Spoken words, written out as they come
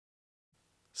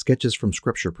Sketches from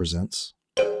Scripture presents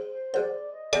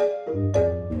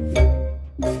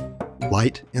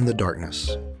Light in the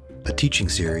Darkness, a teaching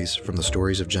series from the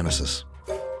stories of Genesis.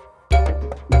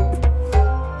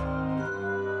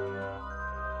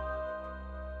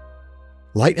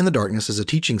 Light in the Darkness is a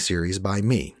teaching series by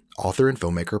me, author and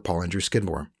filmmaker Paul Andrew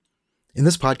Skidmore. In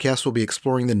this podcast, we'll be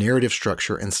exploring the narrative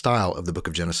structure and style of the book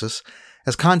of Genesis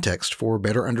as context for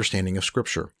better understanding of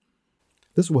Scripture.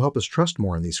 This will help us trust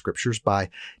more in these scriptures by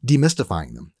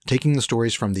demystifying them, taking the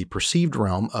stories from the perceived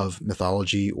realm of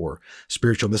mythology or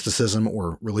spiritual mysticism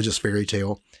or religious fairy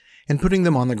tale and putting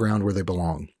them on the ground where they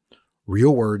belong.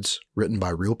 Real words written by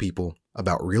real people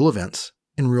about real events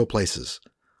in real places,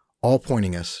 all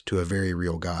pointing us to a very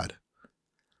real God.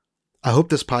 I hope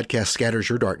this podcast scatters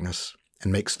your darkness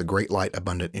and makes the great light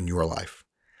abundant in your life.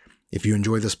 If you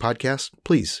enjoy this podcast,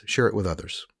 please share it with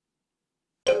others.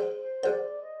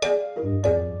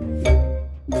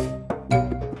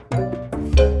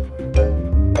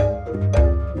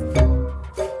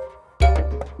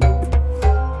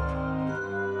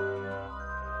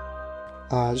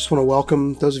 I just want to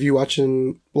welcome those of you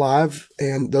watching live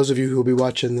and those of you who will be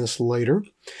watching this later.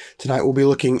 Tonight we'll be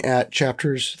looking at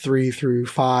chapters 3 through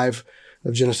 5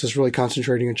 of Genesis, really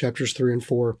concentrating on chapters 3 and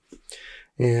 4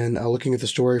 and looking at the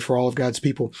story for all of God's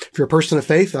people. If you're a person of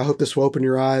faith, I hope this will open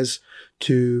your eyes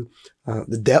to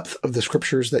the depth of the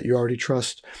scriptures that you already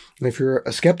trust. And if you're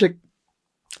a skeptic,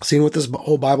 seeing what this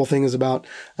whole Bible thing is about,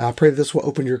 I pray that this will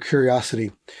open your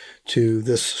curiosity to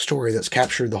this story that's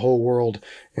captured the whole world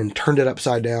and turned it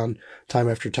upside down time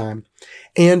after time.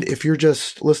 And if you're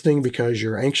just listening because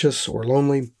you're anxious or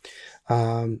lonely,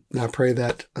 I pray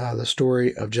that the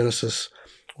story of Genesis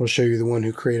will show you the one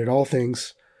who created all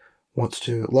things, wants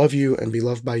to love you and be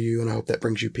loved by you, and I hope that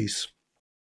brings you peace.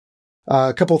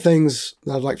 A couple things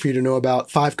that I'd like for you to know about: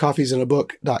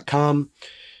 5coffeesinabook.com.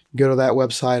 Go to that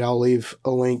website. I'll leave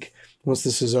a link once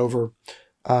this is over.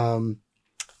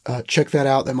 Check that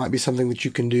out. That might be something that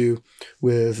you can do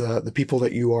with the people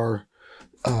that you are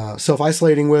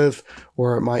self-isolating with,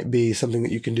 or it might be something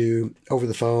that you can do over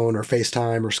the phone or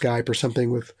FaceTime or Skype or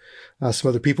something with some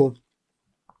other people.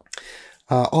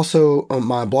 Also, on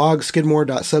my blog,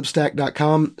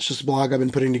 skidmore.substack.com. It's just a blog I've been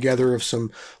putting together of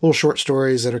some little short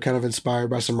stories that are kind of inspired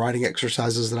by some writing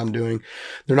exercises that I'm doing.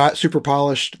 They're not super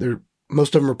polished.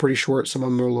 Most of them are pretty short. Some of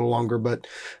them are a little longer, but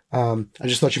I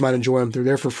just thought you might enjoy them. They're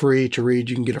there for free to read.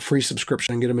 You can get a free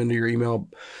subscription and get them into your email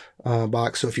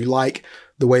box. So if you like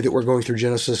the way that we're going through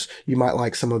Genesis, you might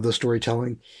like some of the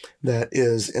storytelling that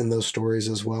is in those stories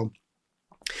as well.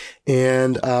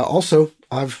 And also,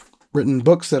 I've written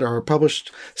books that are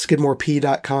published,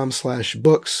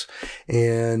 skidmorep.com/books,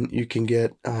 and you can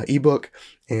get ebook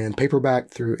and paperback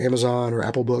through Amazon or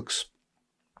Apple Books.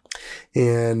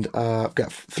 And I've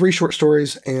got 3 short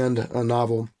stories and a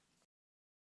novel.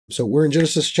 So we're in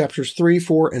Genesis chapters 3,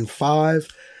 4, and 5.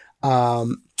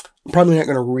 I'm probably not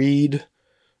going to read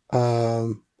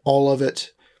all of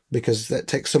it because that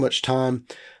takes so much time.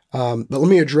 But let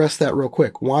me address that real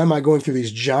quick. Why am I going through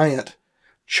these giant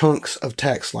chunks of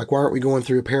text? Like, why aren't we going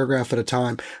through a paragraph at a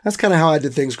time? That's kind of how I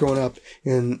did things growing up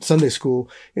in Sunday school,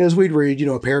 is we'd read,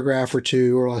 a paragraph or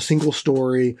two or a single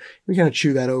story. We kind of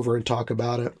chew that over and talk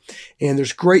about it. And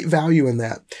there's great value in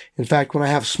that. In fact, when I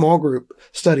have small group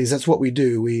studies, that's what we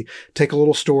do. We take a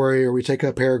little story, or we take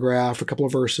a paragraph, a couple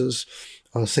of verses,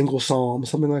 a single psalm,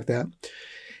 something like that.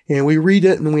 And we read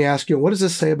it and then we ask, what does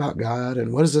this say about God?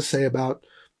 And what does this say about,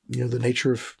 the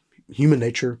nature of human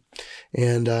nature?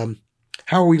 And,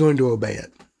 how are we going to obey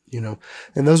it? And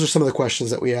those are some of the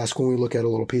questions that we ask when we look at a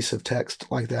little piece of text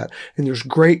like that. And there's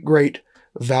great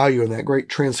value in that, great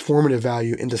transformative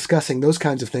value in discussing those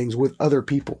kinds of things with other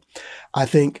people. I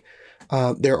think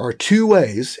there are 2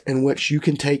 ways in which you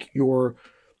can take your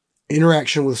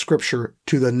interaction with Scripture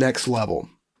to the next level.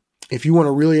 If you want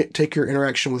to really take your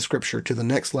interaction with Scripture to the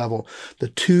next level, the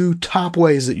 2 top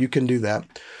ways that you can do that.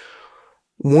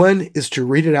 One is to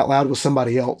read it out loud with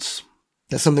somebody else.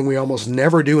 That's something we almost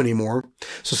never do anymore.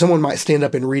 So someone might stand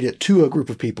up and read it to a group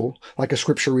of people, like a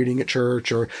scripture reading at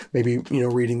church, or maybe,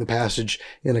 reading the passage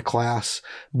in a class.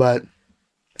 But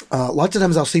lots of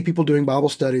times I'll see people doing Bible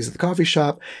studies at the coffee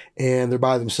shop and they're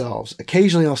by themselves.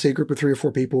 Occasionally I'll see a group of 3 or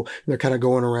 4 people and they're kind of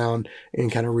going around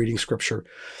and kind of reading scripture.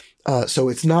 So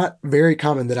it's not very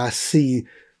common that I see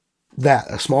that,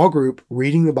 a small group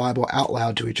reading the Bible out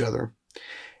loud to each other.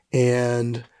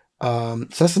 And so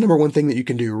that's the number one thing that you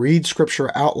can do. Read scripture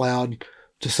out loud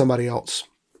to somebody else,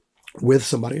 with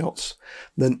somebody else.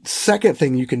 The second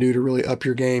thing you can do to really up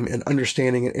your game in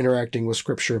understanding and interacting with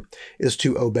scripture is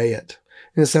to obey it.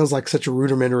 And it sounds like such a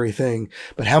rudimentary thing,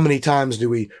 but how many times do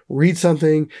we read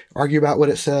something, argue about what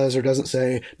it says or doesn't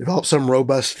say, develop some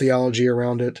robust theology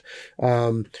around it,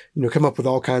 come up with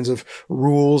all kinds of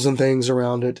rules and things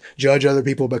around it, judge other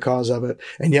people because of it,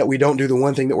 and yet we don't do the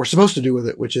one thing that we're supposed to do with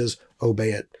it, which is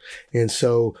obey it. And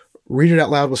so read it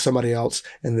out loud with somebody else,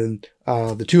 and then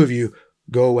the two of you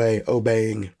go away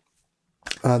obeying.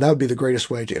 That would be the greatest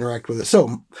way to interact with it.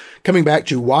 So coming back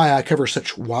to why I cover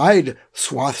such wide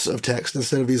swaths of text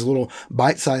instead of these little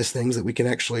bite-sized things that we can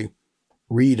actually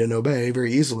read and obey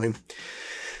very easily,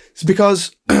 it's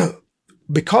because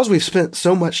we've spent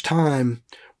so much time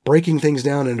breaking things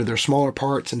down into their smaller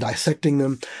parts and dissecting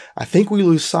them. I think we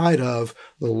lose sight of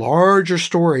the larger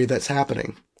story that's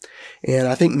happening. And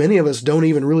I think many of us don't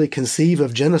even really conceive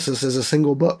of Genesis as a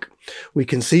single book. We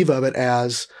conceive of it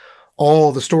as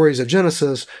all the stories of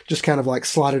Genesis just kind of like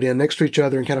slotted in next to each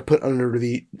other and kind of put under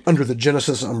the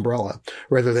Genesis umbrella,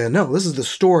 rather than, no, this is the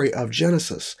story of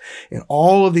Genesis. And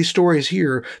all of these stories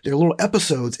here, they're little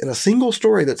episodes in a single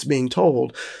story that's being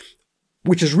told,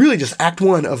 which is really just act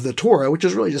one of the Torah, which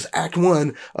is really just act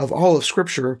one of all of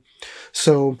Scripture.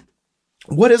 So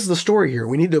what is the story here?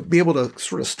 We need to be able to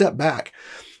sort of step back.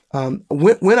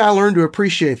 When I learned to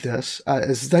appreciate this,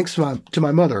 is thanks to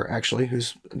my mother, actually,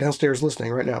 who's downstairs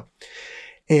listening right now.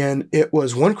 And it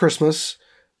was one Christmas,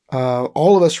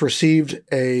 all of us received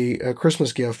a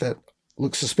Christmas gift that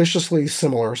looked suspiciously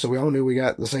similar. So we all knew we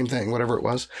got the same thing, whatever it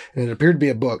was. And it appeared to be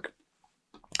a book.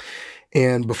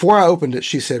 And before I opened it,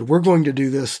 she said, "We're going to do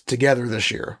this together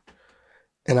this year."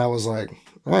 And I was like,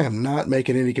 I am not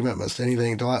making any commitments to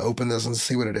anything until I open this and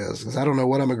see what it is, because I don't know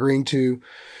what I'm agreeing to.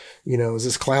 Is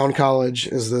this clown college?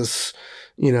 Is this,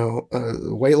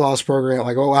 a weight loss program?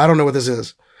 Like, I don't know what this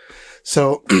is.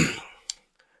 So,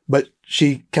 but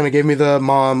she kind of gave me the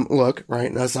mom look, right?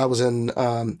 And I was in,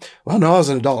 I was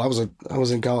an adult. I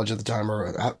was in college at the time,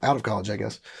 or out of college, I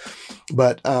guess.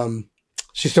 But,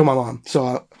 she's still my mom.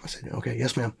 So I said, okay,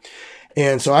 yes, ma'am.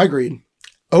 And so I agreed,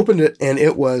 opened it, and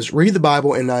it was read the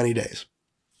Bible in 90 days.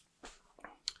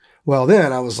 Well,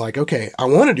 then I was like, okay, I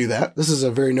want to do that. This is a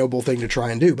very noble thing to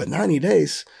try and do, but 90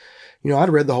 days, I'd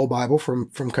read the whole Bible from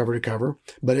cover to cover,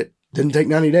 but it didn't take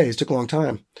 90 days. It took a long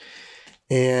time.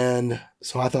 And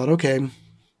so I thought, okay,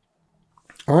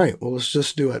 all right, well, let's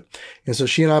just do it. And so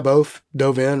she and I both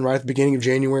dove in right at the beginning of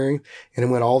January, and it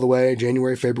went all the way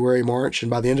January, February, March. And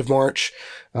by the end of March,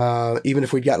 even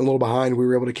if we'd gotten a little behind, we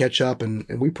were able to catch up, and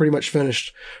we pretty much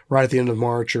finished right at the end of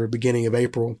March or beginning of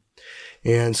April.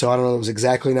 And so I don't know, it was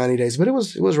exactly 90 days, but it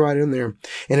was right in there.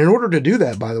 And in order to do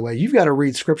that, by the way, you've got to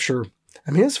read Scripture.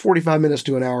 I mean, it's 45 minutes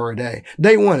to an hour a day.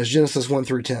 Day one is Genesis 1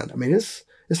 through 10. I mean, it's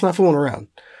not fooling around.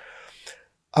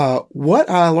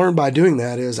 What I learned by doing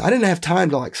that is I didn't have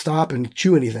time to stop and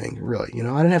chew anything, really.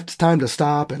 I didn't have time to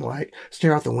stop and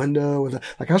stare out the window.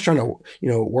 I was trying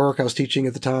to, work. I was teaching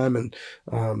at the time, and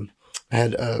I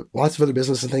had lots of other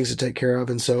business and things to take care of.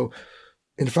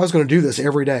 And if I was going to do this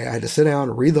every day, I had to sit down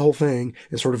and read the whole thing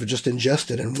and sort of just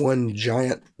ingest it in one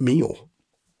giant meal.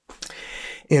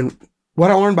 And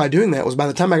what I learned by doing that was, by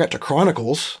the time I got to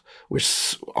Chronicles,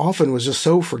 which often was just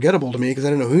so forgettable to me because I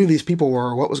didn't know who these people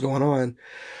were or what was going on,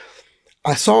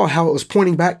 I saw how it was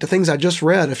pointing back to things I just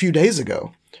read a few days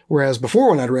ago. Whereas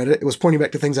before, when I'd read it, it was pointing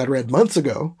back to things I'd read months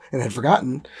ago and had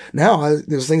forgotten. Now,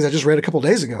 there's things I just read a couple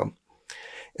days ago.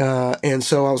 And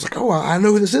so I was like, I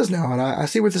know who this is now, and I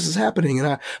see where this is happening, and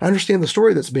I understand the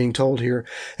story that's being told here.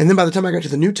 And then by the time I got to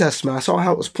the New Testament, I saw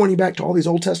how it was pointing back to all these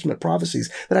Old Testament prophecies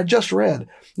that I just read,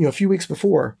 a few weeks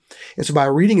before. And so by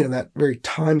reading it in that very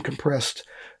time-compressed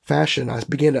fashion, I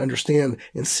began to understand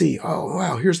and see, oh,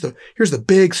 wow, here's the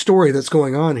big story that's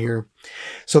going on here.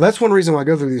 So that's one reason why I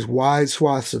go through these wide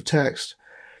swaths of text,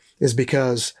 is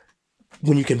because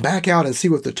when you can back out and see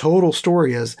what the total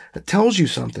story is, it tells you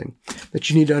something that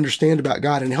you need to understand about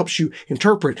God, and helps you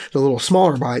interpret the little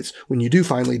smaller bites when you do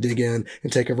finally dig in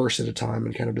and take a verse at a time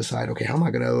and kind of decide, okay, how am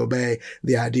I going to obey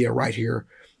the idea right here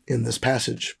in this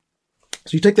passage?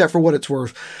 So you take that for what it's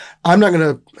worth. I'm not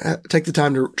going to take the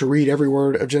time to read every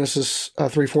word of Genesis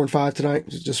 3, 4, and 5 tonight,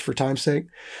 just for time's sake.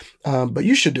 But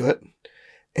you should do it.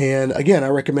 And again, I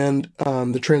recommend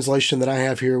the translation that I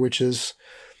have here, which is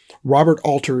Robert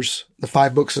Alter's The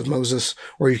 5 Books of Moses,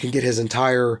 or you can get his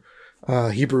entire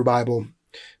Hebrew Bible.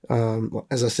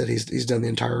 As I said, he's done the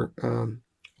entire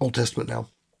Old Testament now.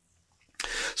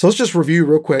 So let's just review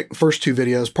real quick the first two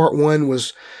videos. Part 1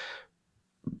 was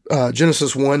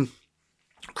Genesis 1,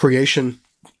 creation.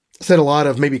 Said a lot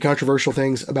of maybe controversial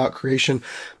things about creation.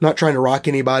 I'm not trying to rock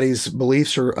anybody's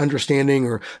beliefs or understanding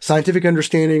or scientific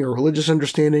understanding or religious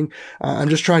understanding. I'm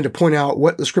just trying to point out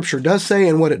what the Scripture does say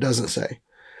and what it doesn't say.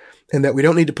 and that we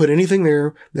don't need to put anything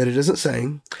there that it isn't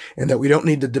saying, and that we don't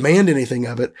need to demand anything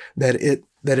of it that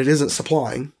it isn't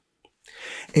supplying,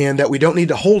 and that we don't need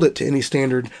to hold it to any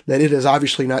standard that it is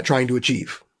obviously not trying to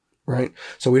achieve, right?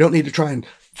 So we don't need to try and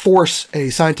force a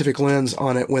scientific lens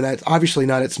on it when that's obviously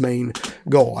not its main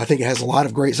goal. I think it has a lot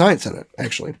of great science in it,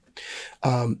 actually.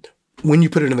 When you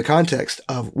put it in the context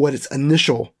of what its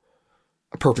initial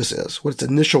purpose is, what its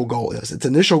initial goal is. Its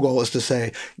initial goal is to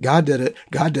say, God did it,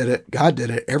 God did it, God did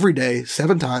it every day,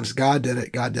 7 times. God did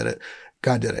it, God did it,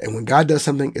 God did it. And when God does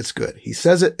something, it's good. He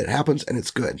says it, it happens, and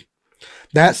it's good.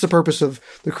 That's the purpose of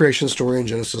the creation story in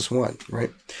Genesis 1,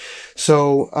 right?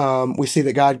 So we see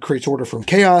that God creates order from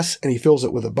chaos, and he fills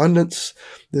it with abundance.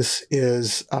 This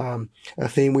is a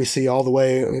theme we see all the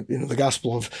way in the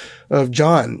Gospel of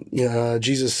John.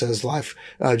 Jesus says life,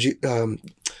 that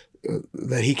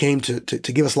he came to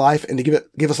give us life and to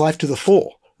give us life to the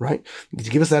full, right? To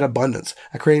give us that abundance.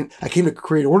 I came to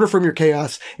create order from your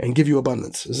chaos and give you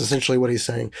abundance, is essentially what he's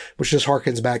saying, which just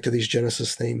harkens back to these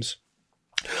Genesis themes.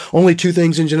 Only 2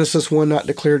 things in Genesis 1 not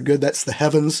declared good. That's the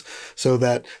heavens, so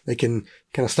that they can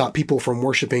kind of stop people from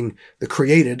worshiping the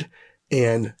created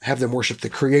and have them worship the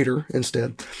creator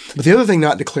instead. But the other thing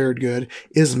not declared good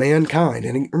is mankind.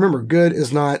 And remember, good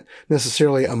is not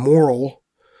necessarily a moral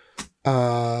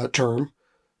term,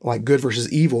 like good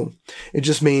versus evil. It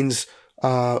just means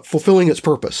fulfilling its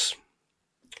purpose,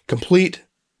 complete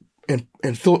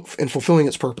and fulfilling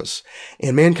its purpose.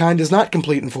 And mankind is not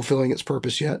complete in fulfilling its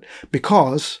purpose yet,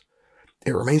 because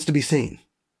it remains to be seen,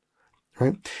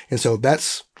 right? And so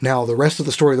that's now the rest of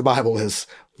the story of the Bible is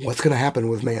what's going to happen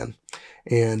with man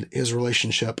and his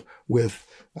relationship with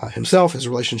himself, his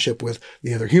relationship with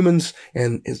the other humans,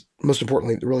 and most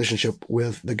importantly, the relationship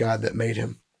with the God that made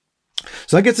him.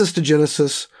 So that gets us to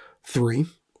Genesis 3.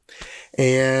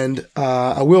 And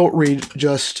I will read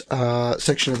just a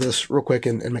section of this real quick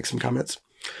and make some comments.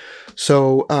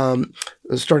 So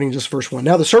starting just verse 1.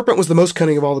 Now the serpent was the most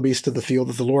cunning of all the beasts of the field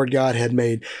that the Lord God had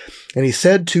made. And he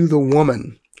said to the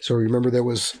woman, so remember there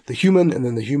was the human, and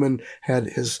then the human had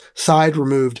his side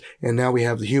removed, and now we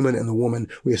have the human and the woman.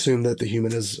 We assume that the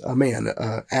human is a man.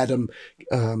 Adam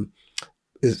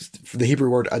is the Hebrew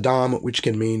word Adam, which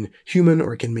can mean human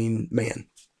or it can mean man.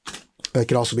 It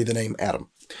could also be the name Adam.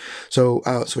 So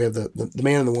we have the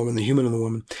man and the woman, the human and the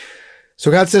woman.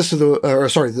 So God says to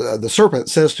the serpent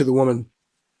says to the woman,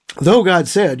 though God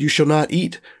said, you shall not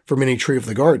eat from any tree of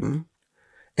the garden.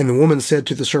 And the woman said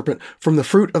to the serpent, from the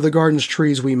fruit of the garden's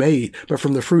trees we may eat, but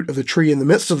from the fruit of the tree in the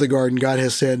midst of the garden, God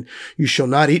has said, you shall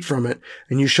not eat from it,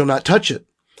 and you shall not touch it,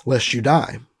 lest you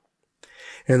die.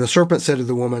 And the serpent said to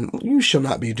the woman, you shall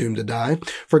not be doomed to die,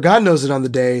 for God knows that on the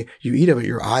day you eat of it,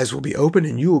 your eyes will be opened,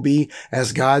 and you will be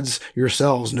as gods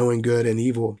yourselves, knowing good and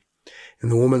evil.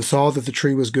 And the woman saw that the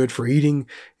tree was good for eating,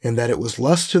 and that it was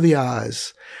lust to the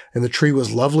eyes, and the tree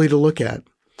was lovely to look at.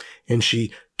 And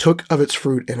she took of its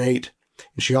fruit and ate,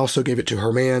 and she also gave it to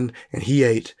her man, and he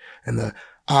ate. And the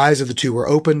eyes of the two were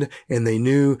opened, and they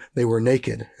knew they were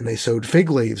naked, and they sewed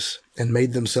fig leaves and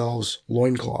made themselves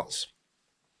loincloths.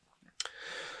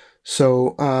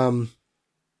 So, a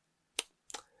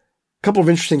couple of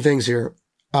interesting things here.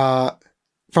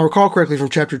 If I recall correctly from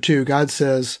chapter 2, God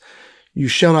says, you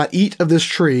shall not eat of this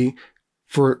tree,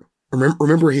 for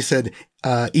remember he said,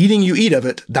 eating you eat of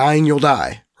it, dying you'll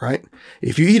die, right?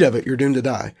 If you eat of it, you're doomed to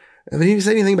die. And then he didn't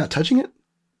say anything about touching it.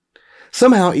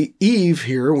 Somehow Eve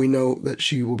here, we know that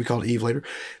she will be called Eve later,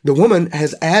 the woman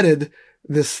has added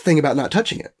this thing about not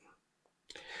touching it.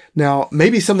 Now,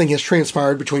 maybe something has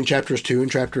transpired between chapters 2 and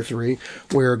chapter 3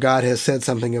 where God has said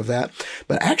something of that.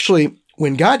 But actually,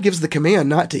 when God gives the command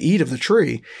not to eat of the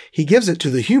tree, he gives it to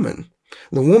the human.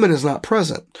 The woman is not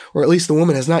present, or at least the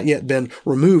woman has not yet been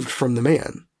removed from the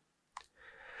man.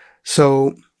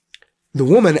 So the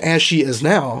woman, as she is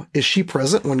now, is she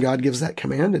present when God gives that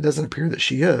command? It doesn't appear that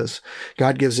she is.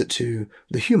 God gives it to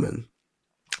the human,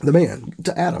 the man,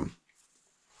 to Adam.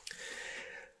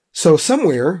 So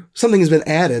somewhere, something has been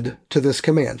added to this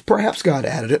command. Perhaps God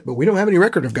added it, but we don't have any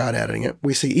record of God adding it.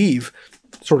 We see Eve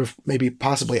sort of maybe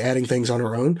possibly adding things on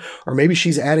her own, or maybe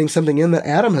she's adding something in that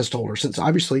Adam has told her, since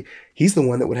obviously he's the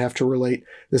one that would have to relate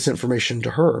this information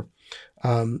to her,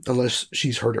 unless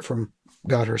she's heard it from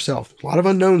God herself. A lot of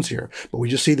unknowns here, but we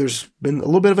just see there's been a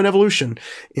little bit of an evolution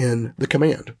in the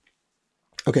command.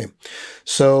 Okay,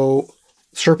 so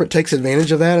serpent takes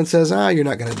advantage of that and says, you're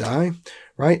not going to die,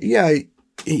 right? Yeah,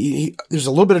 there's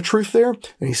a little bit of truth there, and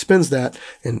he spins that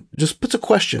and just puts a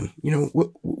question,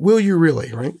 will you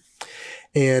really, right?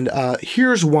 And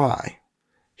here's why.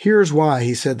 Here's why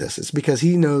he said this. It's because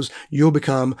he knows you'll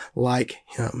become like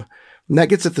him. And that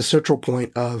gets at the central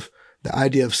point of the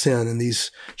idea of sin in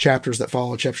these chapters that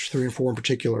follow, chapters 3 and 4 in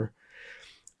particular,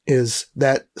 is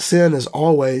that sin is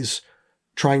always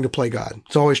trying to play God.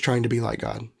 It's always trying to be like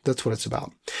God. That's what it's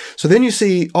about. So then you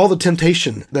see all the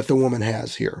temptation that the woman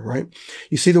has here, right?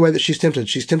 You see the way that she's tempted.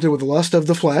 She's tempted with the lust of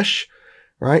the flesh,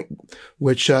 right?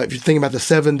 Which, if you think about the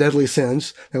 7 deadly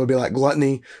sins, that would be like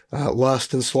gluttony,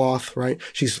 lust, and sloth, right?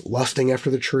 She's lusting after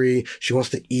the tree. She wants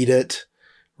to eat it,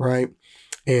 right?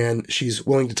 And she's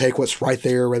willing to take what's right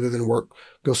there rather than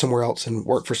go somewhere else and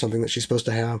work for something that she's supposed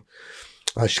to have.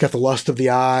 She's got the lust of the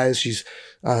eyes. She's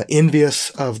envious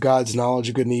of God's knowledge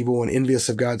of good and evil and envious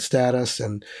of God's status.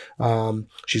 And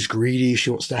she's greedy.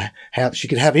 She wants to she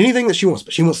could have anything that she wants,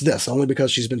 but she wants this only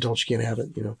because she's been told she can't have it,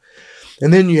 you know.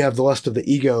 And then you have the lust of the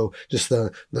ego, just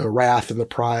the wrath and the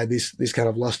pride, these kind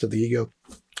of lust of the ego.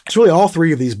 It's really all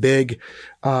 3 of these big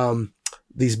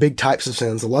types of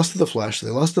sins: the lust of the flesh,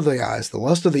 the lust of the eyes, the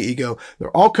lust of the ego.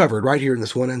 They're all covered right here in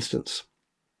this one instance.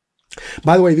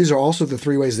 By the way, these are also the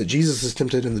 3 ways that Jesus is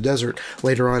tempted in the desert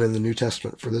later on in the New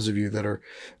Testament. For those of you that are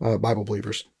Bible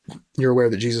believers, you're aware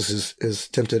that Jesus is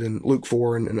tempted in Luke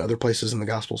 4 and other places in the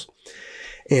Gospels.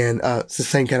 And it's the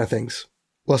same kind of things: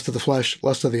 lust of the flesh,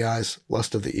 lust of the eyes,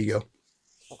 lust of the ego.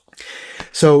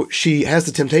 So she has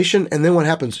the temptation, and then what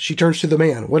happens? She turns to the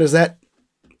man. What does that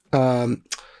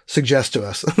suggest to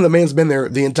us? The man's been there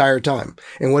the entire time.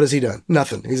 And what has he done?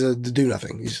 Nothing. He's a do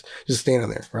nothing. He's just standing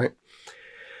there, right?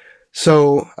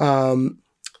 So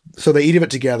they eat of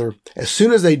it together. As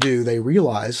soon as they do, they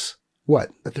realize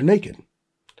what? That they're naked.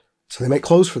 So they make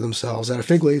clothes for themselves out of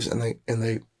fig leaves, and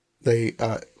they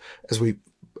as we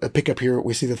pick up here,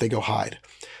 we see that they go hide.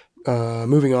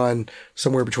 Moving on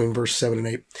somewhere between verse 7 and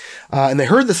 8. And they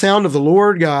heard the sound of the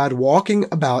Lord God walking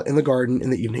about in the garden in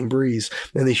the evening breeze.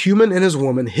 And the human and his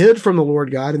woman hid from the Lord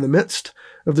God in the midst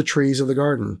of the trees of the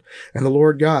garden. And the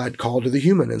Lord God called to the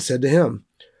human and said to him,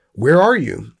 "Where are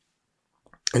you?"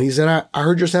 And he said, I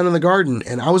heard your sound in the garden,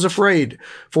 and I was afraid,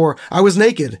 for I was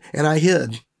naked, and I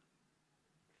hid.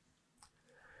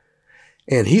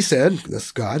 And he said, this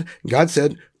is God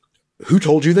said, "Who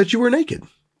told you that you were naked?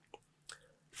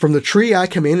 From the tree I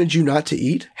commanded you not to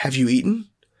eat, have you eaten?"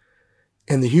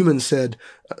 And the human said,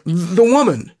 "The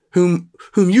woman whom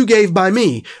you gave by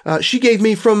me, she gave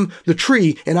me from the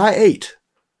tree, and I ate."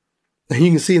 And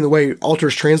you can see in the way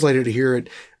Alter's translated it here,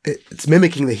 it's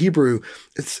mimicking the Hebrew.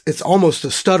 It's almost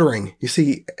a stuttering. You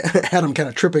see Adam kind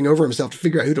of tripping over himself to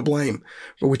figure out who to blame,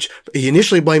 for which he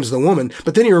initially blames the woman,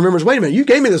 but then he remembers, wait a minute, you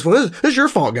gave me this one. This is your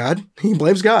fault, God. He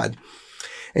blames God.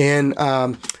 And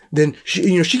then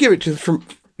she gave it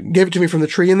to me from the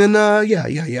tree, and then I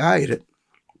ate it.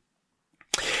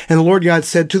 And the Lord God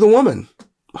said to the woman,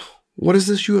 "What is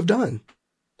this you have done?"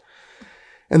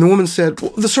 And the woman said,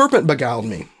 "Well, the serpent beguiled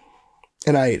me,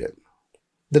 and I ate it.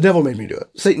 The devil made me do it.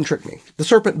 Satan tricked me. The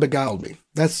serpent beguiled me.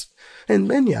 And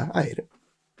I ate it."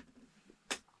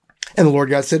 And the Lord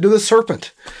God said to the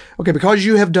serpent, okay, because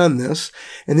you have done this,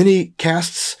 and then he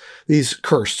casts these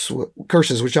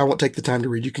curses, which I won't take the time to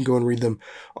read. You can go and read them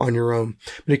on your own.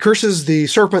 But he curses the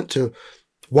serpent to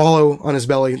wallow on his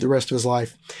belly the rest of his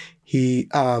life. He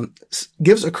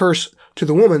gives a curse to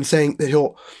the woman, saying that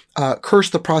he'll curse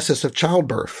the process of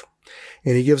childbirth.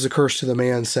 And he gives a curse to the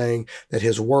man, saying that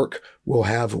his work will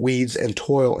have weeds and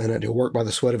toil in it. He'll work by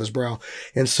the sweat of his brow.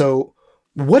 And so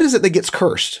what is it that gets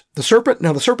cursed? The serpent?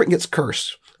 Now the serpent gets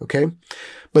cursed, okay?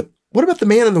 But what about the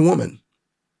man and the woman?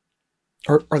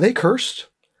 Are they cursed?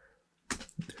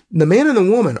 The man and the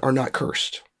woman are not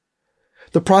cursed.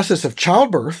 The process of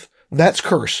childbirth, that's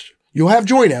cursed. You'll have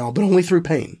joy now, but only through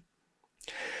pain.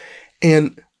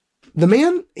 And the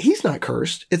man, he's not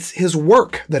cursed. It's his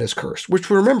work that is cursed,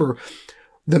 which remember,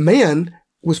 the man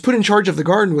was put in charge of the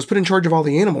garden, was put in charge of all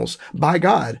the animals by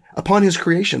God upon his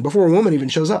creation before a woman even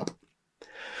shows up.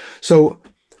 So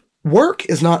work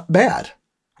is not bad.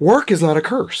 Work is not a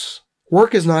curse.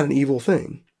 Work is not an evil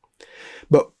thing.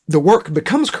 But the work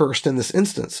becomes cursed in this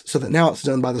instance, so that now it's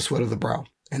done by the sweat of the brow.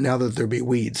 And now that there be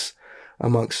weeds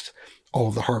amongst all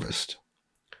of the harvest.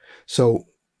 So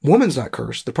woman's not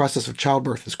cursed. The process of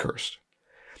childbirth is cursed.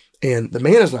 And the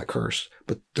man is not cursed,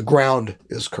 but the ground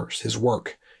is cursed. His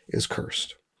work is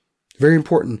cursed. Very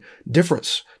important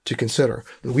difference to consider.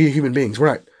 We human beings,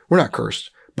 we're not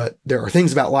cursed, but there are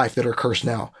things about life that are cursed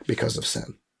now because of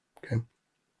sin. Okay.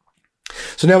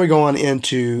 So now we go on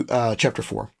into chapter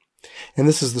 4. And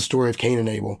this is the story of Cain and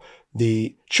Abel,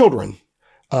 the children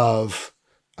of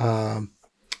the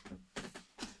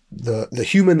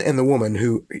human and the woman,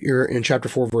 who here in chapter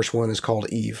 4, verse 1 is called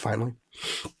Eve, finally.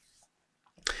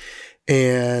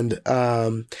 And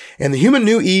the human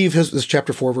knew Eve, this is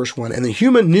chapter 4, verse 1, and the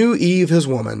human knew Eve, his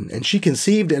woman, and she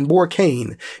conceived and bore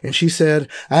Cain. And she said,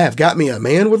 I have got me a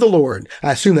man with the Lord.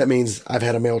 I assume that means I've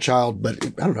had a male child, but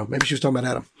I don't know. Maybe she was talking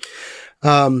about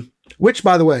Adam. Which,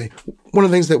 by the way, one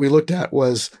of the things that we looked at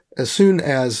was as soon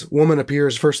as woman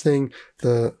appears, first thing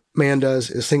the man does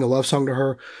is sing a love song to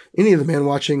her. Any of the men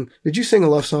watching, did you sing a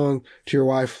love song to your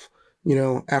wife,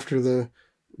 after the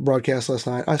broadcast last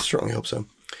night? I certainly hope so.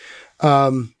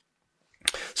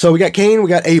 So we got Cain, we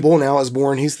got Abel now is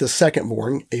born. He's the second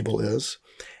born, Abel is.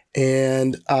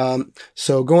 And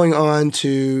so going on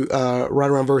to right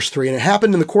around verse 3, and it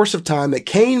happened in the course of time that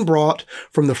Cain brought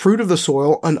from the fruit of the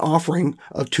soil an offering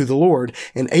to the Lord,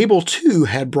 and Abel too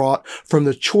had brought from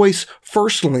the choice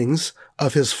firstlings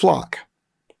of his flock.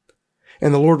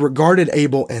 And the Lord regarded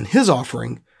Abel and his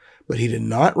offering, but he did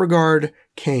not regard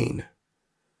Cain.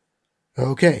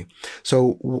 Okay,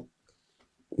 so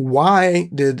why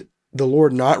did the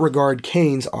Lord not regard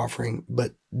Cain's offering,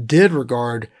 but did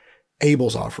regard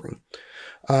Abel's offering?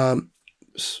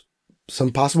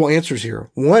 Some possible answers here.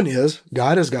 One is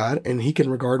God, and he can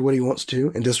regard what he wants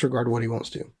to and disregard what he wants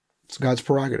to. It's God's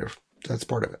prerogative. That's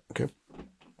part of it. Okay.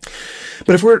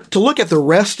 But if we're to look at the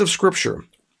rest of Scripture,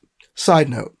 side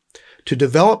note, to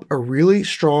develop a really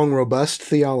strong, robust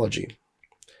theology,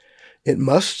 it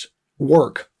must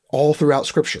work all throughout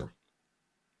Scripture.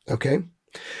 Okay?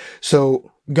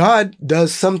 So God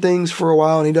does some things for a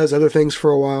while and he does other things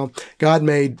for a while. God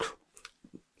may,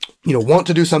 want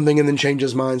to do something and then change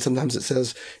his mind. Sometimes it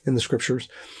says in the Scriptures.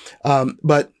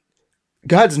 But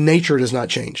God's nature does not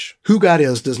change. Who God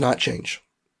is does not change.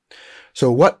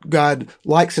 So what God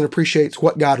likes and appreciates,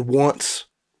 what God wants,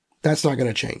 that's not going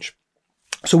to change.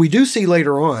 So we do see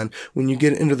later on, when you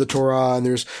get into the Torah and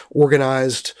there's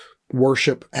organized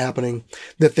worship happening,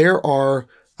 that there are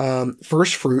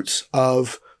first fruits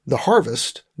of the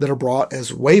harvest that are brought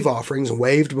as wave offerings and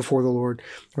waved before the Lord,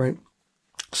 right?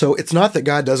 So it's not that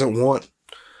God doesn't want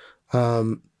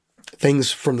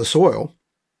things from the soil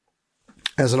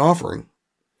as an offering.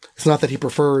 It's not that he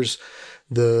prefers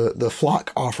the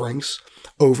flock offerings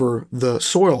over the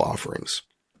soil offerings.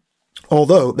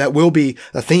 Although that will be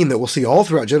a theme that we'll see all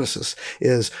throughout Genesis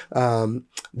is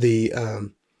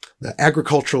the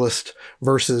agriculturalist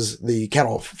versus the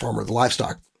cattle farmer, the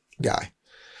livestock guy,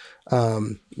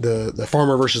 the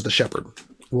farmer versus the shepherd.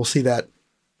 We'll see that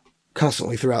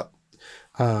constantly throughout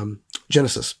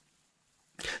Genesis.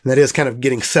 And that is kind of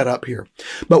getting set up here.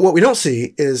 But what we don't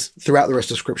see is throughout the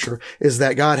rest of Scripture is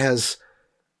that God has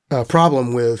a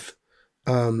problem with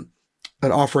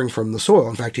an offering from the soil.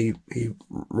 In fact, he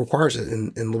requires it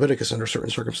in Leviticus under certain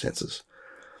circumstances.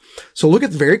 So look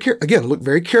very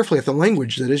carefully at the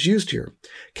language that is used here.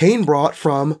 Cain brought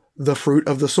from the fruit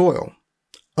of the soil,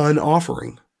 an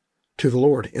offering to the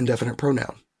Lord, indefinite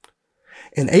pronoun.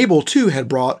 And Abel too had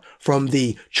brought from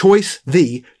the choice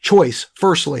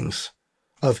firstlings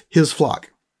of his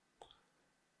flock.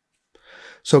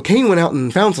 So Cain went out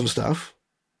and found some stuff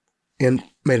and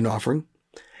made an offering.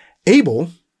 Abel,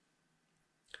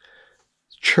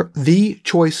 the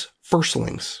choice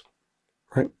firstlings,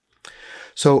 right?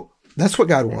 So that's what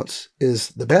God wants, is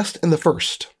the best and the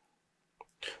first.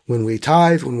 When we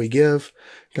tithe, when we give,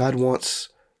 God wants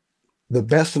the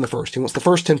best and the first. He wants the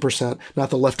first 10%, not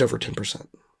the leftover 10%,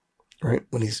 right?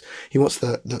 When he wants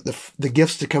the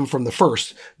gifts to come from the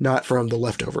first, not from the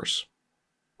leftovers.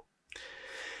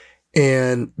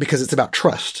 And because it's about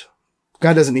trust.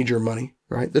 God doesn't need your money,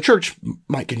 right? The church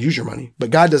can use your money,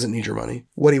 but God doesn't need your money.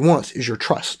 What he wants is your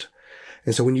trust.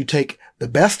 And so when you take the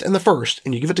best and the first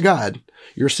and you give it to God,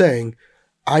 you're saying,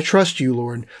 I trust you,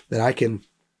 Lord, that I can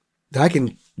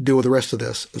deal with the rest of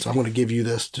this. And so I'm going to give you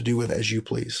this to do with as you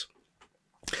please.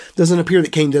 Doesn't appear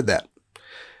that Cain did that.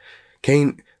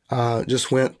 Cain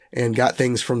just went and got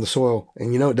things from the soil.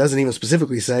 And it doesn't even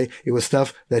specifically say it was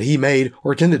stuff that he made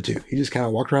or tended to. He just kind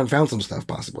of walked around and found some stuff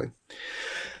possibly.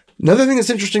 Another thing that's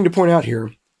interesting to point out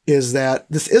here is that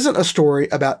this isn't a story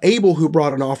about Abel who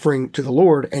brought an offering to the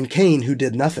Lord and Cain who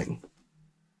did nothing.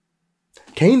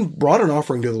 Cain brought an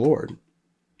offering to the Lord.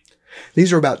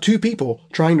 These are about two people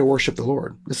trying to worship the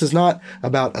Lord. This is not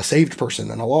about a saved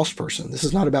person and a lost person. This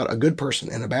is not about a good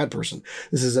person and a bad person.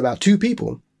 This is about two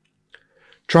people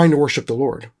trying to worship the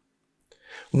Lord.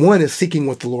 One is seeking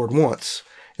what the Lord wants,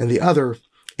 and the other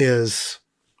is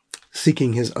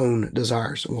seeking his own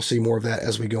desires. And we'll see more of that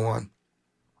as we go on.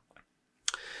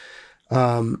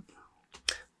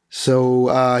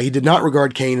 So he did not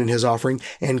regard Cain and his offering,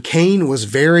 and Cain was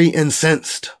very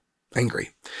incensed, angry,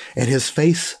 and his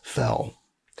face fell.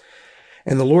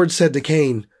 And the Lord said to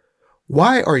Cain,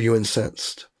 why are you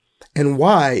incensed? And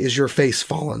why is your face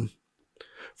fallen?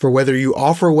 For whether you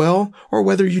offer well or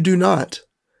whether you do not,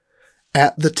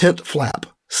 at the tent flap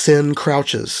sin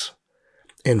crouches,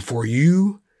 and for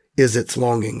you is its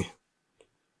longing.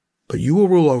 But you will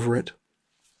rule over it.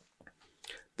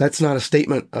 That's not a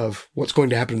statement of what's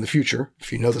going to happen in the future.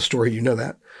 If you know the story, you know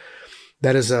that.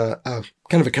 That is a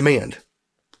kind of a command.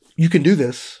 You can do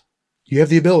this. You have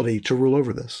the ability to rule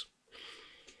over this.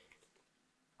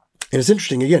 And it's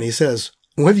interesting, again, he says,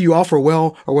 whether you offer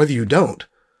well or whether you don't,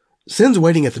 sin's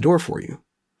waiting at the door for you.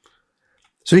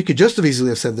 So he could just as easily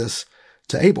have said this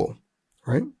to Abel,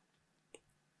 right?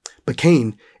 But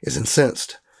Cain is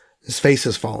incensed. His face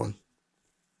has fallen.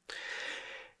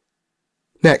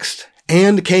 Next,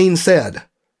 and Cain said,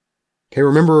 okay,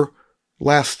 remember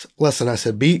last lesson I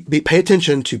said, pay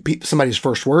attention to somebody's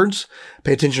first words,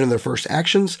 pay attention to their first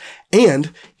actions,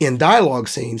 and in dialogue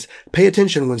scenes, pay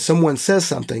attention when someone says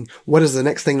something, what is the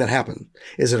next thing that happened?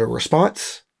 Is it a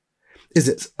response? Is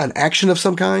it an action of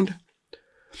some kind?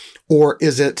 Or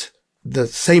is it the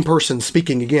same person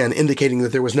speaking again, indicating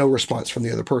that there was no response from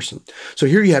the other person? So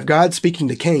here you have God speaking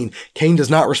to Cain. Cain does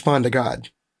not respond to God.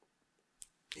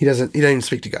 He doesn't even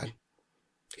speak to God.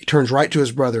 He turns right to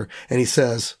his brother and he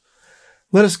says,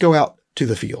 let us go out to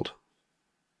the field.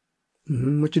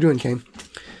 What you doing, Cain?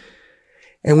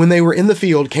 And when they were in the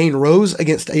field, Cain rose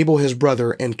against Abel his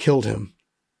brother and killed him.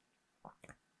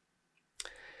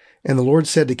 And the Lord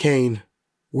said to Cain,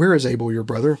 where is Abel your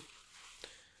brother?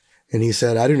 And he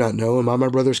said, I do not know. Am I my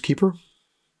brother's keeper?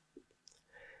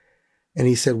 And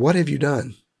he said, what have you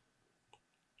done?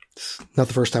 It's not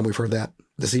the first time we've heard that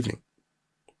this evening.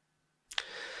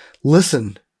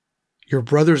 Listen, your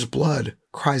brother's blood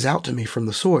cries out to me from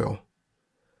the soil.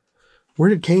 Where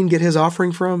did Cain get his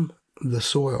offering from? The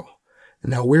soil.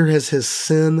 And now where has his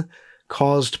sin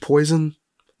caused poison?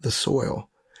 The soil.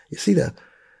 You see that?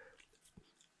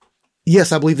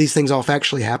 Yes, I believe these things all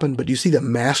factually happened, but do you see the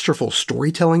masterful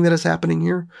storytelling that is happening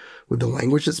here with the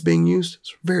language that's being used?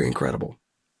 It's very incredible.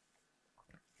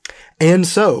 And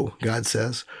so, God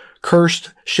says, cursed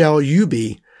shall you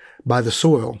be by the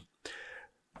soil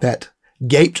that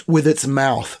gaped with its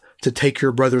mouth to take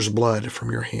your brother's blood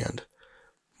from your hand.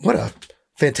 What a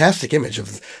fantastic image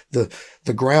of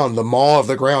the ground, the maw of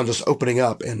the ground just opening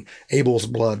up and Abel's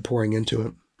blood pouring into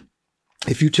it.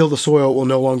 If you till the soil, it will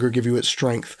no longer give you its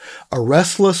strength. A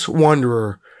restless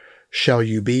wanderer shall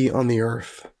you be on the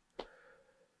earth.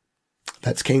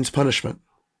 That's Cain's punishment.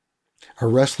 A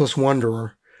restless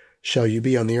wanderer shall you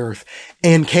be on the earth.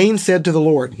 And Cain said to the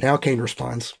Lord, now Cain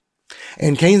responds,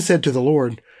 and Cain said to the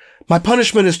Lord, my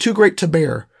punishment is too great to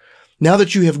bear. Now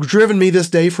that you have driven me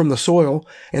this day from the soil,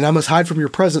 and I must hide from your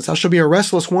presence, I shall be a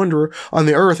restless wanderer on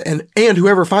the earth, and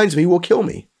whoever finds me will kill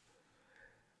me.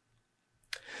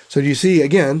 So do you see,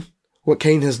 again, what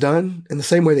Cain has done? In the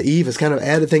same way that Eve has kind of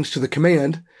added things to the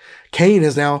command, Cain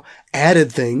has now added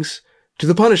things to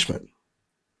the punishment.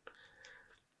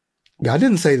 God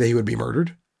didn't say that he would be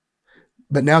murdered,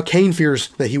 but now Cain fears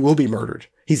that he will be murdered.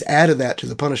 He's added that to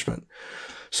the punishment.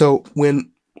 So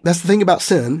that's the thing about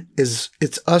sin, is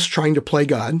it's us trying to play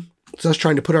God. It's us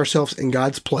trying to put ourselves in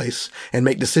God's place and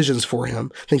make decisions for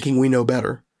him, thinking we know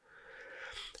better.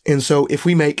 And so if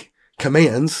we make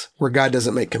commands where God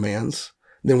doesn't make commands,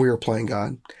 then we are playing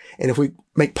God. And if we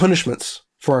make punishments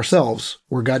for ourselves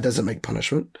where God doesn't make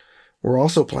punishment, we're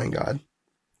also playing God.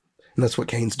 And that's what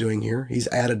Cain's doing here. He's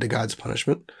added to God's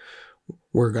punishment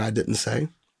where God didn't say.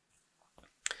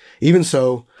 Even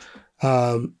so,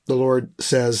 the Lord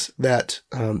says that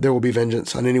there will be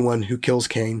vengeance on anyone who kills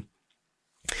Cain.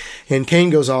 And Cain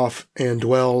goes off and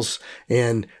dwells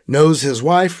and knows his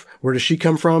wife. Where does she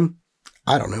come from?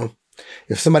 I don't know.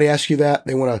 If somebody asks you that,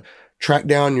 they want to track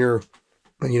down your,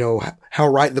 how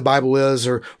right the Bible is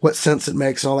or what sense it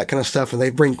makes and all that kind of stuff. And they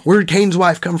bring, where did Cain's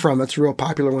wife come from? That's a real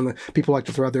popular one that people like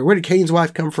to throw out there. Where did Cain's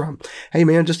wife come from? Hey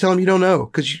man, just tell them you don't know.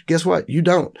 Because guess what? You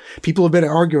don't. People have been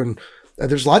arguing.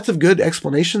 There's lots of good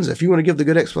explanations. If you want to give the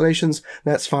good explanations,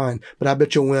 that's fine. But I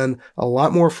bet you'll win a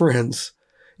lot more friends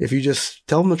if you just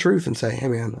tell them the truth and say, hey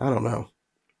man, I don't know.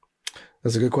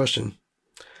 That's a good question.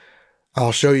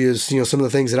 I'll show you, some of the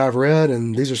things that I've read,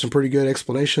 and these are some pretty good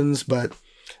explanations, but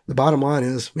the bottom line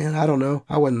is, man, I don't know.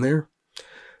 I wasn't there.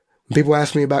 When people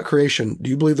ask me about creation, do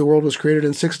you believe the world was created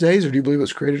in 6 days, or do you believe it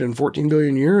was created in 14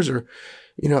 billion years? Or,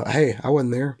 hey, I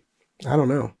wasn't there. I don't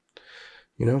know.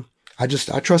 I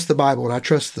trust the Bible, and I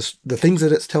trust the things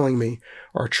that it's telling me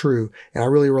are true, and I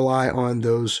really rely on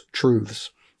those truths.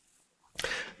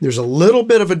 There's a little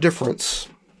bit of a difference.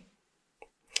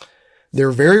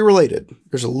 They're very related.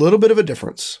 There's a little bit of a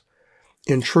difference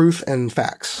in truth and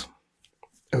facts.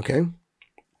 Okay?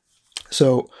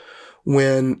 So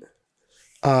when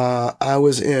I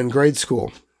was in grade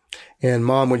school And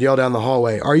mom would yell down the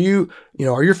hallway, are your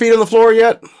feet on the floor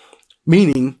yet?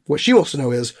 Meaning, what she wants to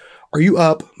know is, are you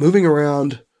up, moving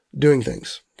around, doing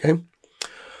things? Okay.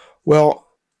 Well,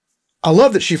 I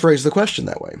love that she phrased the question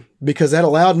that way, because that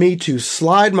allowed me to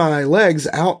slide my legs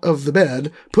out of the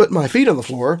bed, put my feet on the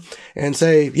floor, and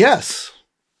say, yes.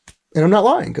 And I'm not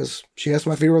lying, because she asked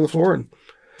my feet were on the floor, and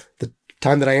the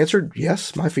time that I answered,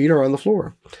 yes, my feet are on the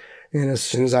floor. And as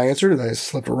soon as I answered, I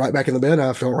slipped right back in the bed, and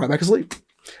I fell right back asleep.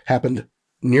 Happened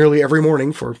nearly every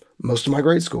morning for most of my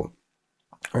grade school.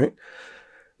 All right.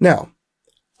 Now,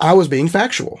 I was being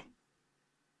factual,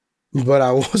 but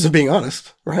I wasn't being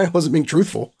honest, right? I wasn't being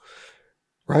truthful.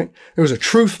 Right? There was a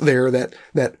truth there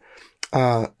that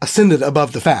ascended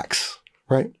above the facts,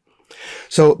 right?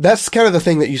 So that's kind of the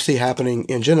thing that you see happening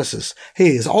in Genesis. Hey,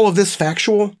 is all of this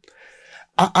factual?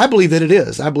 I believe that it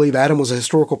is. I believe Adam was a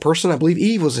historical person. I believe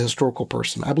Eve was a historical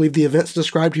person. I believe the events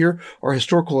described here are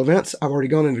historical events. I've already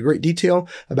gone into great detail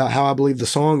about how I believe the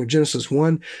song of Genesis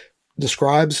 1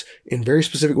 describes in very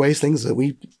specific ways things that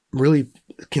we really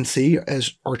can see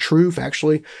as are true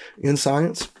factually in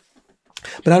science.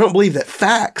 But I don't believe that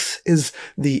facts is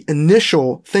the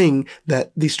initial thing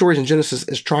that these stories in Genesis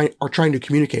are trying to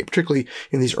communicate, particularly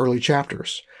in these early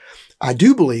chapters. I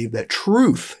do believe that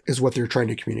truth is what they're trying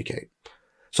to communicate.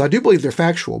 So I do believe they're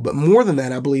factual, but more than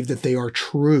that, I believe that they are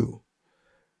true,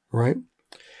 right?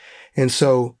 And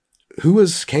so who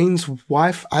was Cain's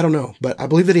wife? I don't know, but I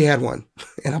believe that he had one.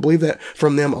 And I believe that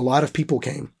from them, a lot of people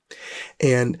came.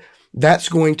 And that's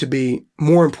going to be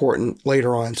more important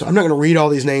later on. So I'm not going to read all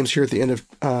these names here at the end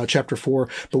of chapter 4,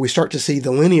 but we start to see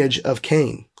the lineage of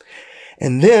Cain.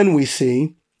 And then we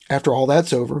see, after all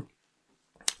that's over,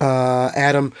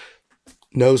 Adam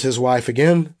knows his wife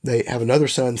again. They have another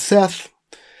son, Seth.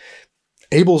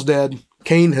 Abel's dead.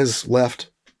 Cain has left.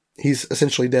 He's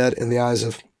essentially dead in the eyes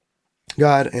of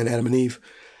God and Adam and Eve,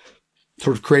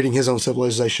 sort of creating his own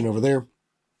civilization over there.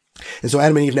 And so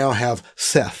Adam and Eve now have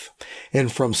Seth.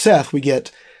 And from Seth, we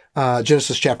get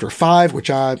Genesis chapter 5, which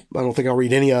I don't think I'll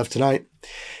read any of tonight.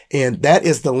 And that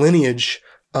is the lineage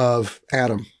of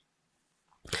Adam.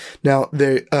 Now,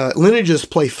 the lineages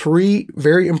play three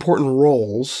very important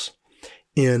roles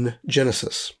in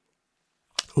Genesis.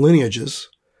 Lineages,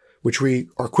 which we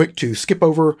are quick to skip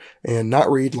over and not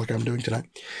read like I'm doing tonight,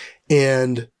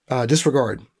 and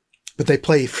disregard. But they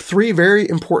play three very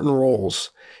important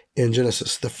roles in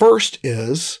Genesis. The first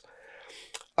is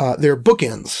they're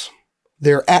bookends.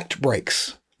 They're act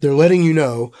breaks. They're letting you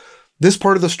know this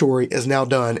part of the story is now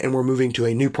done and we're moving to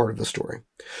a new part of the story.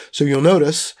 So you'll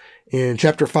notice in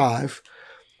chapter 5,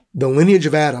 the lineage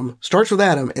of Adam starts with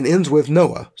Adam and ends with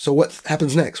Noah. So what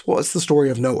happens next? Well, it's the story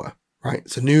of Noah, right?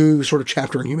 It's a new sort of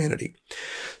chapter in humanity.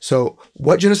 So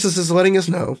what Genesis is letting us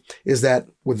know is that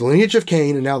with the lineage of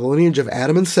Cain and now the lineage of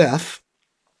Adam and Seth,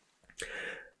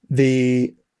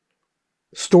 the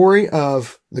story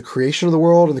of the creation of the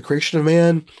world and the creation of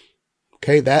man,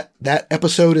 okay, that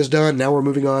episode is done. Now we're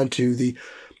moving on to the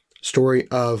story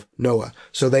of Noah.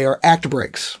 So they are act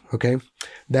breaks, okay?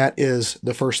 That is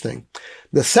the first thing.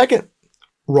 The second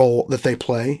role that they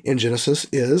play in Genesis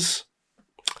is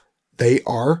they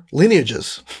are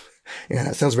lineages. And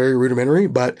that sounds very rudimentary,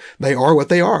 but they are what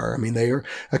they are. I mean, they are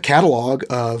a catalog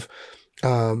of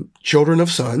children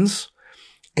of sons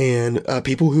and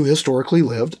people who historically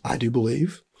lived, I do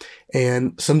believe,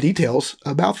 and some details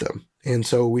about them. And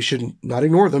so we should not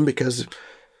ignore them because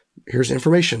here's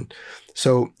information.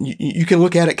 So you can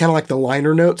look at it kind of like the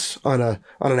liner notes on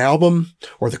an album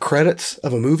or the credits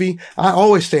of a movie. I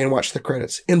always stay and watch the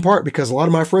credits, in part because a lot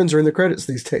of my friends are in the credits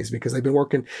these days because they've been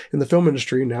working in the film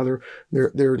industry and now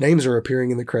their names are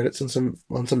appearing in the credits on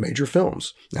some major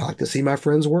films. And I like to see my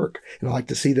friends work and I like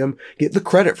to see them get the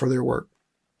credit for their work.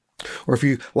 Or if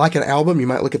you like an album, you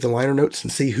might look at the liner notes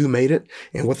and see who made it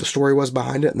and what the story was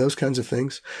behind it and those kinds of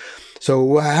things.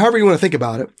 So however you want to think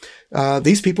about it,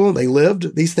 these people, they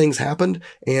lived, these things happened,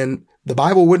 and the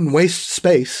Bible wouldn't waste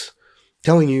space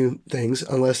telling you things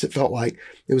unless it felt like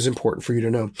it was important for you to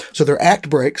know. So they're act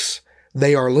breaks,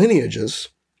 they are lineages,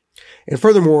 and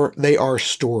furthermore, they are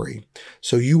story.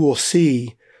 So you will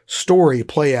see story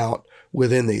play out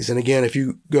within these. And again, if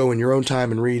you go in your own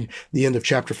time and read the end of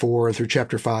chapter 4 and through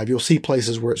chapter 5, you'll see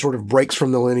places where it sort of breaks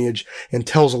from the lineage and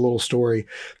tells a little story.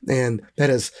 And that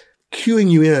is cueing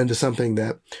you into something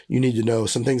that you need to know,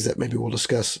 some things that maybe we'll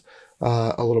discuss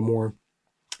a little more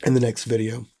in the next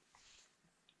video.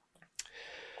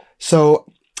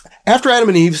 So after Adam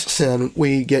and Eve's sin,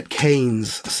 we get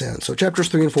Cain's sin. So chapters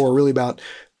 3 and 4 are really about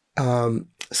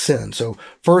sin. So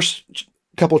first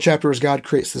couple of chapters, God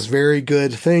creates this very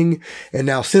good thing, and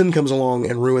now sin comes along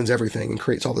and ruins everything and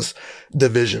creates all this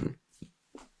division.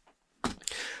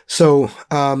 So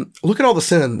look at all the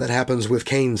sin that happens with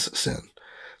Cain's sin.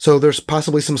 So there's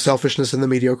possibly some selfishness in the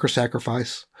mediocre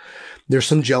sacrifice. There's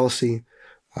some jealousy.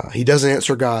 He doesn't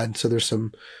answer God, so there's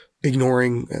some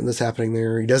ignoring that's happening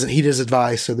there. He doesn't heed his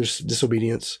advice, so there's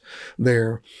disobedience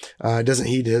there. Doesn't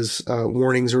heed his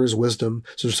warnings or his wisdom,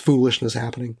 so there's foolishness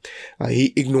happening.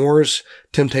 He ignores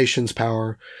temptation's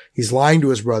power. He's lying to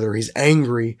his brother. He's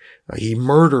angry. He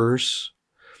murders.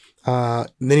 And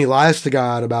then he lies to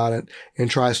God about it and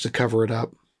tries to cover it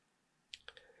up.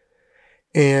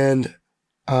 And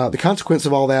the consequence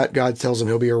of all that, God tells him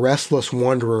he'll be a restless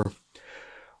wanderer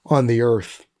on the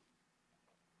earth.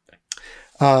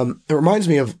 It reminds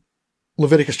me of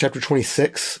Leviticus chapter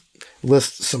 26,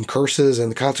 lists some curses and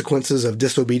the consequences of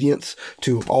disobedience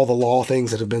to all the law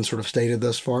things that have been sort of stated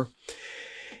thus far.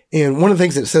 And one of the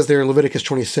things that it says there in Leviticus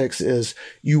 26 is,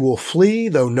 you will flee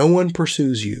though no one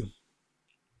pursues you.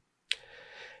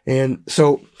 And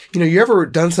so, you ever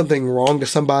done something wrong to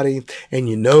somebody and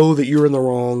you know that you're in the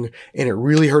wrong and it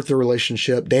really hurt the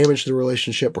relationship, damaged the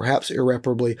relationship, perhaps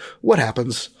irreparably. What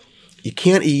happens? You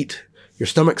can't eat. Your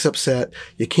stomach's upset.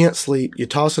 You can't sleep. You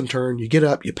toss and turn. You get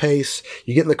up. You pace.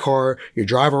 You get in the car. You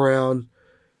drive around.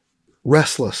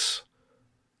 Restless.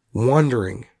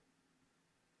 Wandering.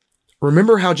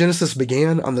 Remember how Genesis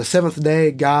began? On the seventh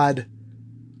day, God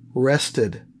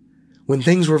rested. When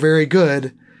things were very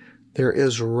good, there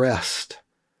is rest.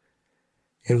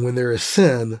 And when there is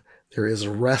sin, there is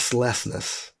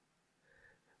restlessness.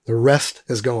 The rest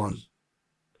is gone,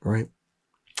 right?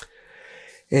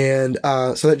 And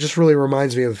so that just really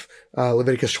reminds me of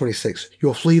Leviticus 26.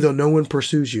 You'll flee though no one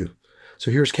pursues you.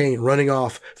 So here's Cain running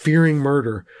off, fearing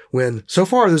murder, when so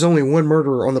far there's only one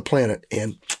murderer on the planet,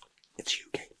 and it's you,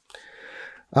 Cain.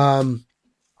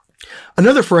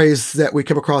 Another phrase that we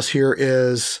come across here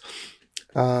is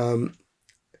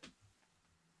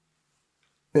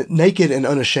naked and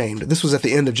unashamed. This was at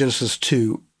the end of Genesis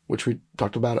 2, which we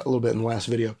talked about a little bit in the last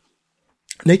video.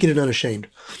 Naked and unashamed.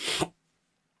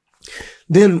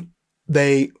 Then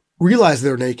they realize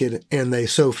they're naked and they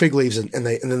sew fig leaves and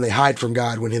then they hide from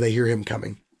God when they hear him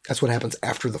coming. That's what happens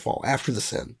after the fall, after the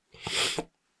sin.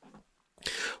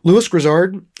 Louis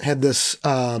Grizzard had this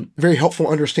very helpful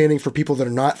understanding for people that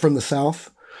are not from the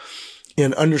South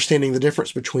in understanding the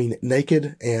difference between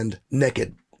naked and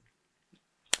naked,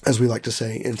 as we like to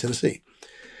say in Tennessee.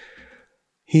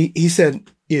 He said,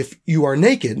 if you are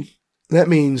naked, that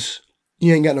means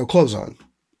you ain't got no clothes on.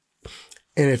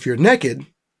 And if you're naked,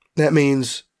 that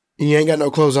means you ain't got no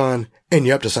clothes on and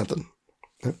you're up to something.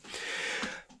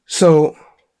 So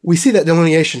we see that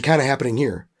delineation kind of happening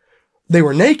here. They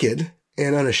were naked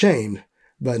and unashamed,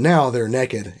 but now they're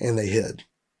naked and they hid.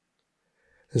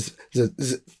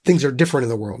 Things are different in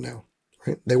the world now,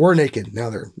 right? They were naked. Now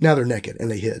they're naked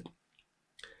and they hid.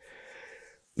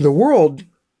 The world,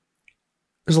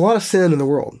 there's a lot of sin in the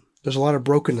world. There's a lot of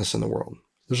brokenness in the world.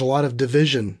 There's a lot of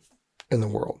division in the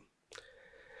world.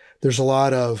 There's a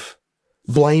lot of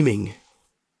blaming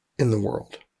in the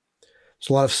world. There's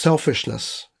a lot of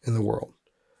selfishness in the world.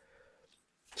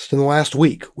 Just in the last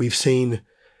week, we've seen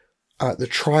the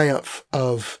triumph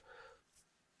of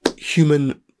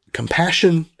human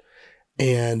compassion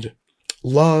and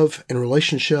love and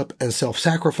relationship and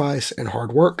self-sacrifice and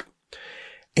hard work.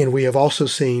 And we have also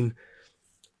seen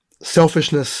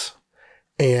selfishness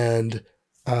and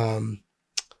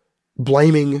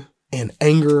blaming and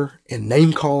anger and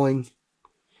name-calling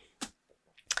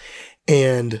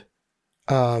and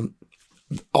all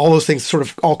those things sort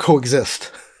of all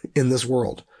coexist in this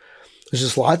world. There's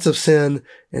just lots of sin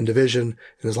and division, and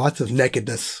there's lots of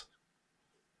nakedness,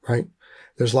 right?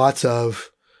 There's lots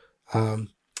of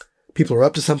people are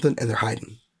up to something and they're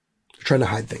hiding. They're trying to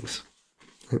hide things.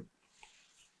 Right?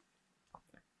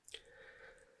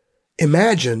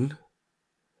 Imagine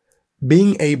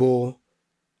being able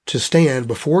to stand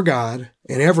before God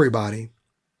and everybody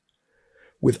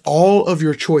with all of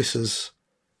your choices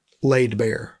laid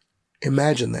bare.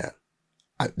 Imagine that.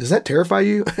 Does that terrify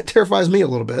you? It terrifies me a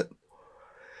little bit.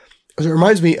 It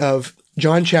reminds me of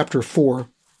John chapter 4.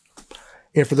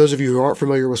 And for those of you who aren't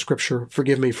familiar with Scripture,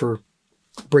 forgive me for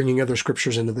bringing other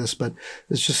scriptures into this, but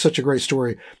it's just such a great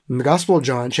story. In the Gospel of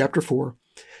John chapter 4,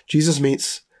 Jesus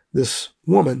meets this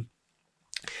woman,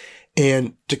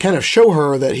 and to kind of show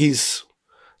her that he's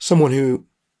someone who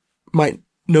might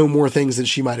know more things than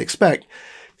she might expect,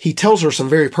 he tells her some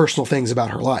very personal things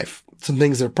about her life. Some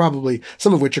things that are probably,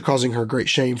 some of which are causing her great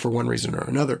shame for one reason or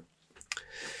another.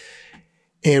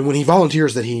 And when he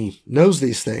volunteers that he knows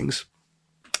these things,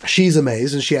 she's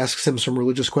amazed and she asks him some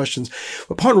religious questions.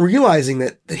 Upon realizing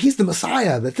that he's the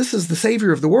Messiah, that this is the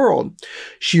Savior of the world,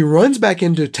 she runs back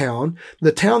into town,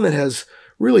 the town that has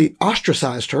really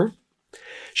ostracized her.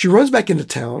 She runs back into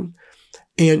town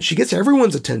and she gets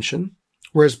everyone's attention,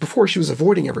 whereas before she was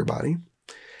avoiding everybody.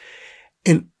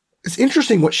 And it's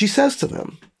interesting what she says to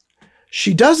them.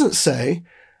 She doesn't say,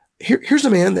 here's a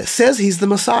man that says he's the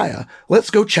Messiah. Let's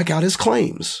go check out his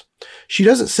claims. She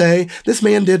doesn't say, this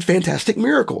man did fantastic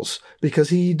miracles, because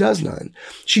he does none.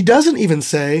 She doesn't even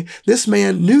say, this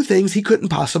man knew things he couldn't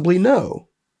possibly know,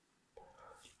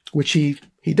 which he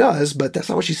does, but that's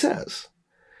not what she says.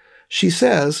 She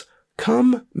says,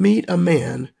 come meet a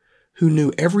man who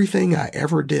knew everything I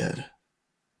ever did.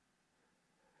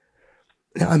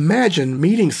 Now imagine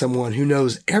meeting someone who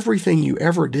knows everything you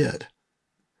ever did.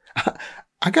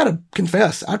 I gotta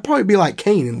confess, I'd probably be like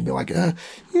Cain and be like, I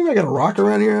got a rock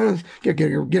around here?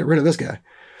 Get rid of this guy.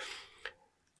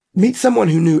 Meet someone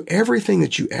who knew everything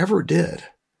that you ever did,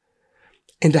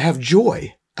 and to have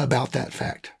joy about that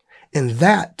fact. And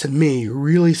that, to me,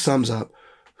 really sums up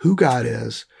who God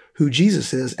is, who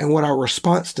Jesus is, and what our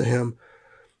response to him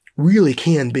really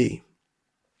can be.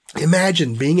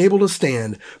 Imagine being able to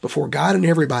stand before God and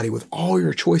everybody with all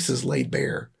your choices laid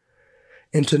bare,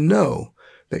 and to know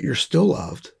that you're still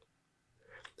loved,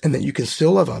 and that you can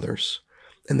still love others,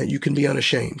 and that you can be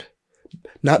unashamed,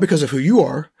 not because of who you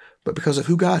are, but because of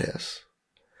who God is.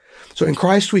 So in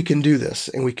Christ we can do this,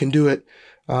 and we can do it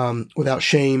without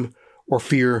shame or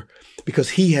fear, because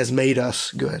he has made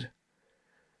us good.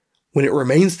 When it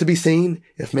remains to be seen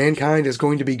if mankind is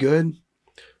going to be good,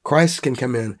 Christ can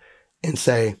come in and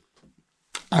say,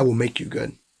 I will make you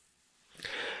good.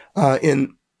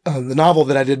 In the novel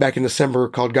that I did back in December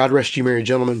called God Rest You Merry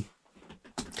Gentlemen,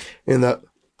 in the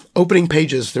opening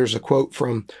pages, there's a quote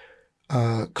from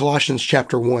Colossians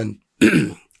chapter 1.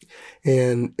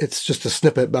 And it's just a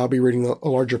snippet, but I'll be reading a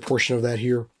larger portion of that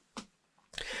here.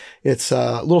 It's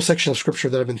a little section of scripture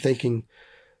that I've been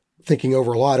thinking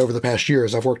over a lot over the past year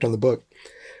as I've worked on the book.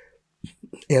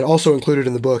 And also included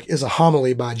in the book is a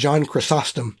homily by John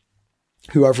Chrysostom,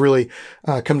 who I've really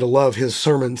come to love his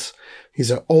sermons.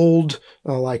 He's an old,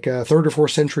 like a 3rd or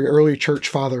 4th century early church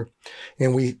father,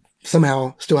 and we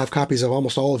somehow still have copies of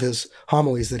almost all of his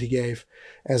homilies that he gave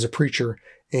as a preacher.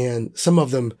 And some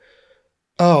of them,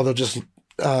 they'll just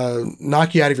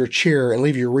knock you out of your chair and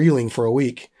leave you reeling for a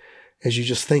week as you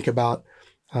just think about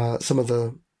some of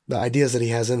the ideas that he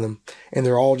has in them. And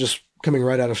they're all just coming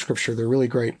right out of Scripture. They're really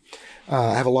great.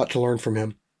 I have a lot to learn from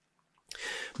him.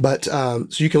 But so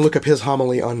you can look up his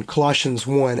homily on Colossians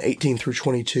 1, 18 through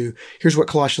 22. Here's what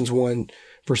Colossians 1,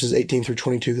 verses 18 through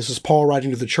 22. This is Paul writing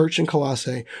to the church in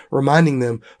Colossae, reminding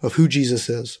them of who Jesus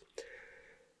is.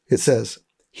 It says,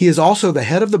 he is also the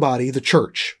head of the body, the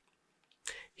church.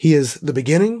 He is the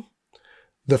beginning,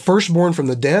 the firstborn from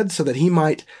the dead, so that he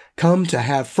might come to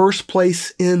have first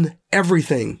place in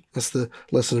everything. That's the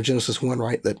lesson of Genesis 1,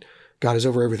 right? That God is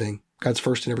over everything. God's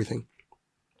first in everything.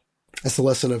 That's the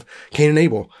lesson of Cain and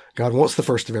Abel. God wants the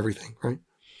first of everything, right?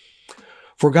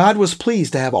 For God was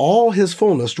pleased to have all his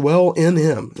fullness dwell in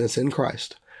him, that's in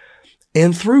Christ,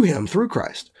 and through him, through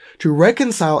Christ, to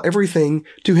reconcile everything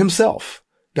to himself.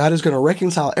 God is going to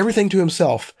reconcile everything to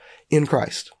himself in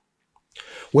Christ,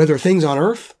 whether things on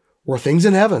earth or things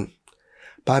in heaven,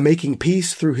 by making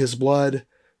peace through his blood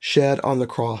shed on the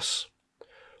cross.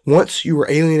 Once you were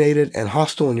alienated and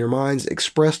hostile in your minds,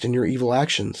 expressed in your evil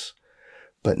actions,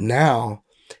 but now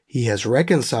he has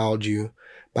reconciled you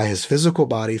by his physical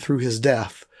body through his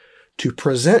death to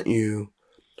present you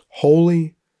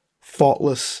holy,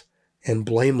 faultless, and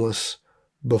blameless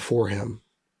before him.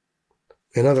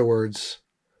 In other words,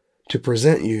 to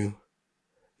present you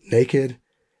naked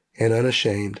and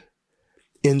unashamed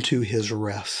into his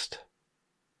rest.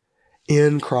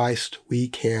 In Christ we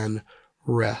can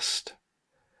rest.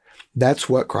 That's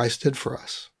what Christ did for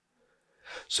us.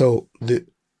 So the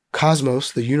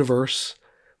cosmos, the universe,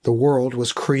 the world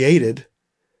was created,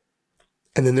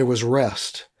 and then there was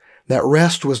rest. That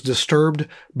rest was disturbed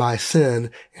by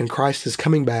sin, and Christ is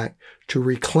coming back to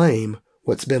reclaim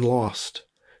what's been lost,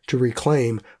 to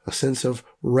reclaim a sense of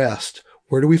rest.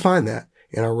 Where do we find that?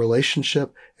 In our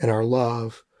relationship and our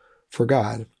love for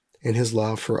God and his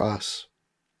love for us.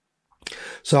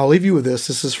 So I'll leave you with this.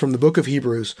 This is from the book of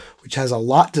Hebrews, which has a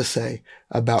lot to say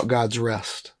about God's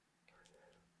rest.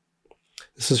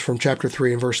 This is from chapter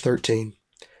 3 and verse 13.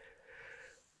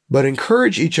 But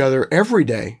encourage each other every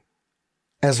day,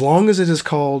 as long as it is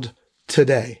called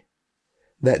today,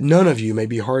 that none of you may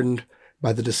be hardened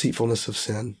by the deceitfulness of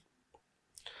sin.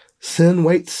 Sin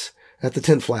waits at the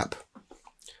tent flap,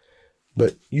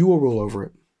 but you will rule over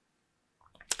it,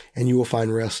 and you will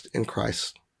find rest in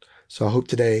Christ. So I hope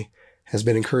today has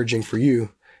been encouraging for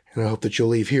you, and I hope that you'll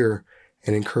leave here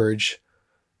and encourage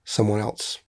someone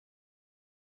else.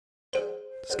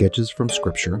 Sketches from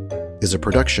Scripture is a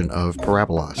production of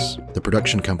Parabolos, the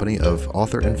production company of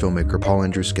author and filmmaker Paul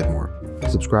Andrew Skidmore.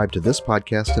 Subscribe to this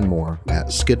podcast and more at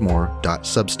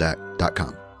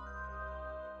skidmore.substack.com.